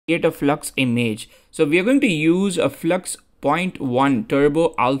create a Flux image. So we are going to use a Flux 0.1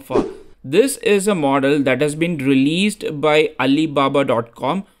 Turbo Alpha. This is a model that has been released by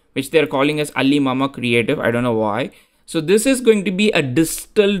Alibaba.com, which they're calling as alimama-creative. I don't know why. So this is going to be a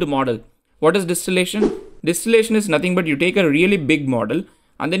distilled model. What is distillation? Distillation is nothing but you take a really big model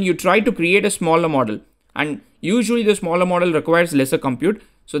and then you try to create a smaller model. And usually the smaller model requires lesser compute.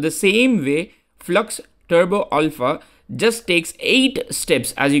 So the same way, Flux Turbo Alpha just takes 8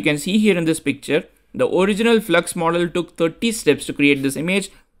 steps. As you can see here in this picture, the original Flux model took 30 steps to create this image,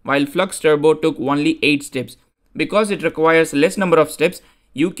 while Flux Turbo took only 8 steps. Because it requires less number of steps,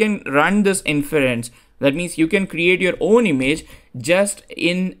 you can run this inference. That means you can create your own image just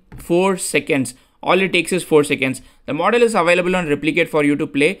in 4 seconds. All it takes is 4 seconds. The model is available on Replicate for you to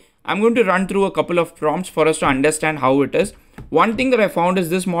play. I'm going to run through a couple of prompts for us to understand how it is. One thing that I found is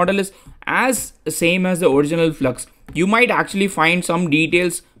this model is as same as the original Flux. You might actually find some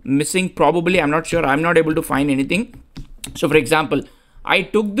details missing, probably. I'm not sure. I'm not able to find anything. So for example, I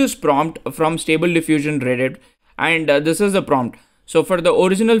took this prompt from Stable Diffusion Reddit, and this is the prompt. So for the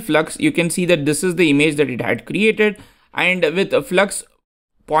original Flux, you can see that this is the image that it had created, and with a Flux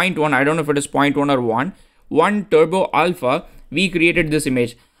 0.1, I don't know if it is 0.1 or 1 Turbo Alpha, we created this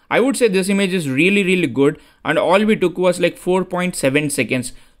image. I would say this image is really good, and all we took was like 4.7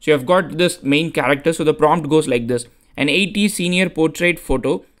 seconds. So you've got this main character. So the prompt goes like this: an 80s senior portrait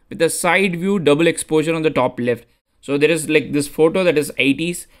photo with a side view double exposure on the top left. So there is like this photo that is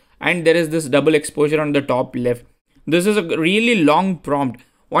 80s, and there is this double exposure on the top left. This is a really long prompt.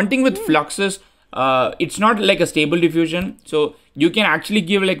 One thing with Flux is it's not like a Stable Diffusion. So you can actually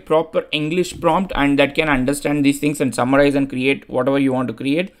give like proper English prompt, and that can understand these things and summarize and create whatever you want to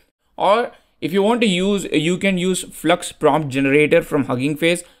create. Or if you want to use, you can use Flux prompt generator from Hugging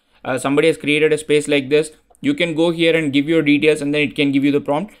Face. Somebody has created a space like this. You can go here and give your details, and then it can give you the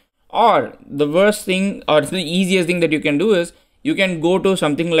prompt. Or the worst thing, or the easiest thing that you can do is you can go to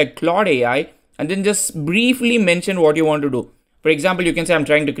something like Claude AI and then just briefly mention what you want to do. For example, you can say I'm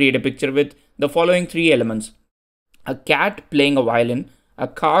trying to create a picture with the following 3 elements: a cat playing a violin, a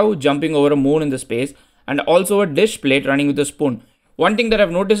cow jumping over a moon in the space, and also a dish plate running with a spoon. One thing that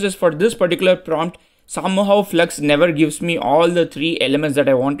I've noticed is for this particular prompt, somehow Flux never gives me all the 3 elements that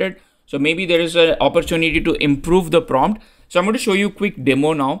I wanted. So maybe there is an opportunity to improve the prompt. So I'm going to show you a quick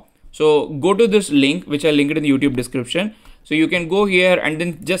demo now. So go to this link, which I linked in the YouTube description. So you can go here and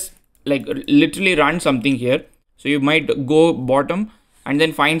then just like literally run something here. So you might go bottom and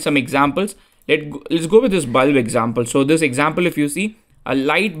then find some examples. Let's go with this bulb example. So this example, if you see a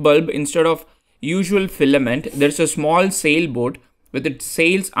light bulb instead of usual filament, there's a small sailboat with its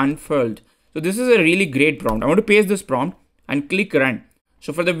sails unfurled. So this is a really great prompt. I want to paste this prompt and click run.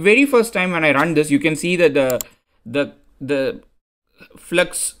 So for the very first time when I run this, you can see that the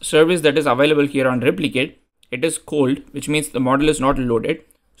Flux service that is available here on Replicate, it is cold, which means the model is not loaded.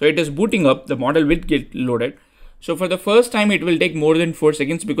 So it is booting up, the model will get loaded. So for the first time, it will take more than 4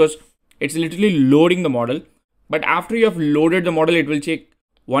 seconds because it's literally loading the model. But after you have loaded the model, it will take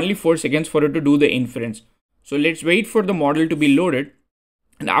only 4 seconds for it to do the inference. So let's wait for the model to be loaded.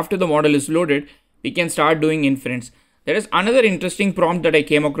 And after the model is loaded, we can start doing inference. There is another interesting prompt that I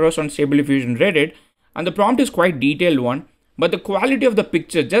came across on Stable Diffusion Reddit, and the prompt is quite detailed one. But the quality of the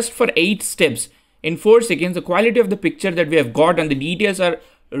picture, just for 8 steps in 4 seconds, the quality of the picture that we have got and the details are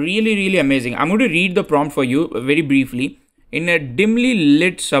really amazing. I'm going to read the prompt for you very briefly. In a dimly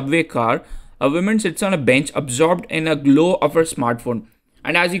lit subway car, a woman sits on a bench absorbed in a glow of her smartphone.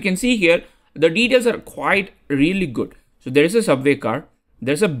 And as you can see here, the details are quite really good. So there is a subway car,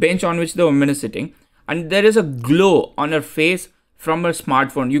 there's a bench on which the woman is sitting, and there is a glow on her face from her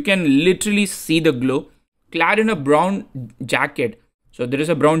smartphone. You can literally see the glow. Clad in a brown jacket, so there is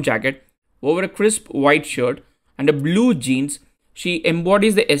a brown jacket, over a crisp white shirt and a blue jeans, she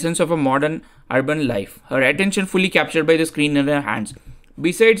embodies the essence of a modern urban life. Her attention fully captured by the screen in her hands.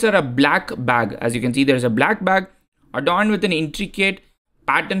 Besides her, a black bag. As you can see, there is a black bag adorned with an intricate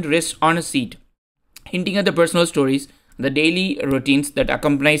pattern rests on a seat, hinting at the personal stories, the daily routines that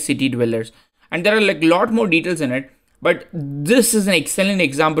accompany city dwellers. And there are like a lot more details in it, but this is an excellent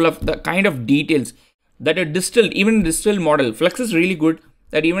example of the kind of details that a distilled, even a distilled model, Flux is really good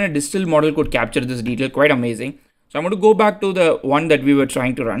that even a distilled model could capture this detail, quite amazing. So I'm going to go back to the one that we were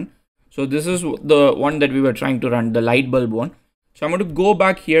trying to run. So this is the one that we were trying to run, the light bulb one. So I'm going to go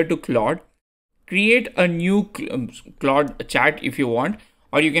back here to Claude, create a new Claude chat if you want,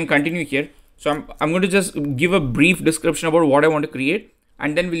 or you can continue here. So I'm going to just give a brief description about what I want to create,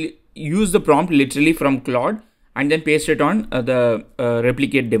 and then we'll use the prompt literally from Claude and then paste it on the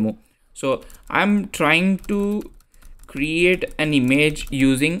Replicate demo. So I'm trying to create an image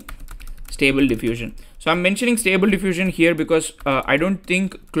using stable diffusion. So I'm mentioning stable diffusion here because I don't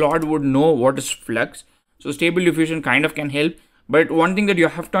think Claude would know what is Flux. So stable diffusion kind of can help. But one thing that you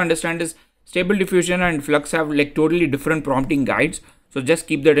have to understand is stable diffusion and Flux have like totally different prompting guides. So just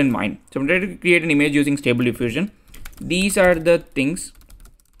keep that in mind. So I'm trying to create an image using stable diffusion. These are the things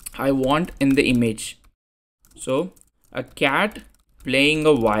I want in the image. So a cat playing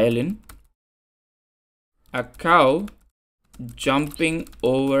a violin, a cow jumping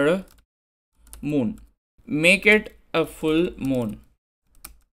over a moon. Make it a full moon.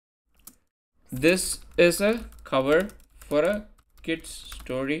 This is a cover for a kid's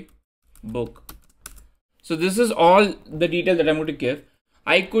story book. So this is all the detail that I'm going to give.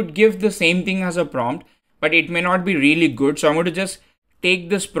 I could give the same thing as a prompt, but it may not be really good. So I'm going to just take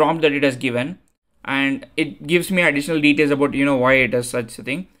this prompt that it has given, and it gives me additional details about, why it does such a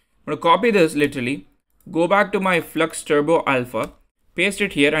thing. I'm going to copy this literally, go back to my Flux Turbo Alpha, paste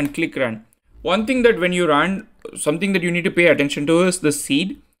it here and click run. One thing that when you run, something that you need to pay attention to is the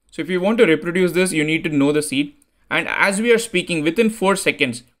seed. So if you want to reproduce this, you need to know the seed. And as we are speaking, within 4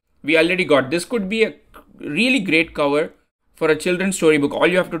 seconds, we already got this. Could be a really great cover for a children's storybook. All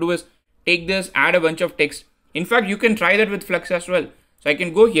you have to do is take this, add a bunch of text. In fact, you can try that with Flux as well. So I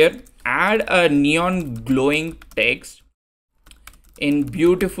can go here, add a neon glowing text in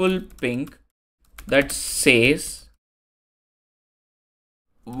beautiful pink that says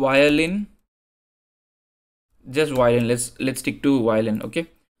violin, just violin. Let's stick to violin. Okay.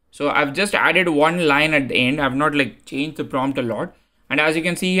 So I've just added one line at the end. I've not like changed the prompt a lot. And as you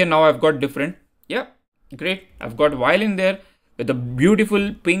can see here, now I've got different. Yeah, great. I've got violin there with a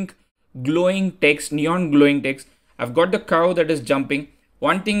beautiful pink glowing text, neon glowing text. I've got the cow that is jumping.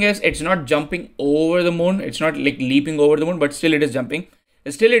 One thing is, it's not jumping over the moon. It's not like leaping over the moon, but still it is jumping.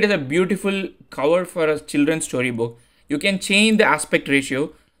 Still, it is a beautiful cover for a children's storybook. You can change the aspect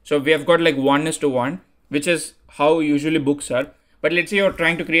ratio. So we have got like 1:1, which is how usually books are. But let's say you're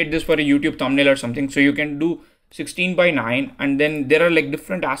trying to create this for a YouTube thumbnail or something. So you can do 16:9, and then there are like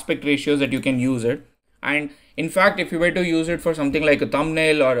different aspect ratios that you can use it. And in fact, if you were to use it for something like a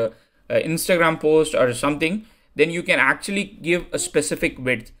thumbnail or a Instagram post or something, then you can actually give a specific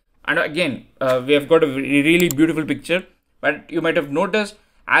width. And again, we have got a really beautiful picture, but you might have noticed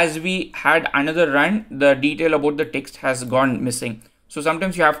as we had another run, the detail about the text has gone missing. So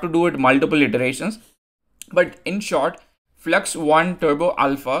sometimes you have to do it multiple iterations. But in short, Flux 1 Turbo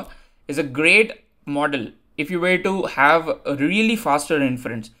Alpha is a great model if you were to have a really faster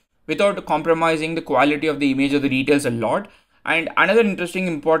inference without compromising the quality of the image or the details a lot. And another interesting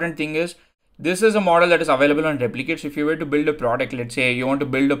important thing is, this is a model that is available on Replicate. So if you were to build a product, let's say you want to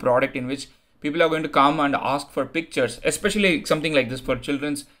build a product in which people are going to come and ask for pictures, especially something like this for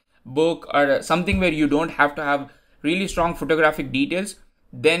children's book or something where you don't have to have really strong photographic details,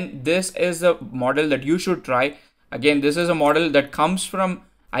 then this is a model that you should try. Again, this is a model that comes from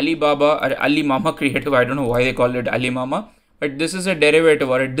Alibaba or alimama-creative. I don't know why they call it Alimama, but this is a derivative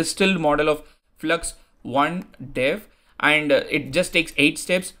or a distilled model of Flux 1 Dev, and it just takes 8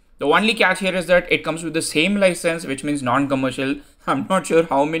 steps. The only catch here is that it comes with the same license, which means non-commercial. I'm not sure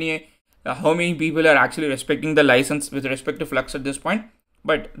how many people are actually respecting the license with respect to Flux at this point,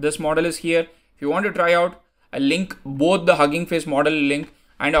 but this model is here. If you want to try out, I'll link both the Hugging Face model link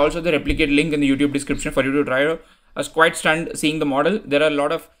and also the Replicate link in the YouTube description for you to try out. I was quite stunned seeing the model. There are a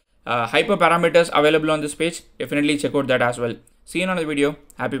lot of hyperparameters available on this page. Definitely check out that as well. See you in another video.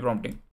 Happy prompting.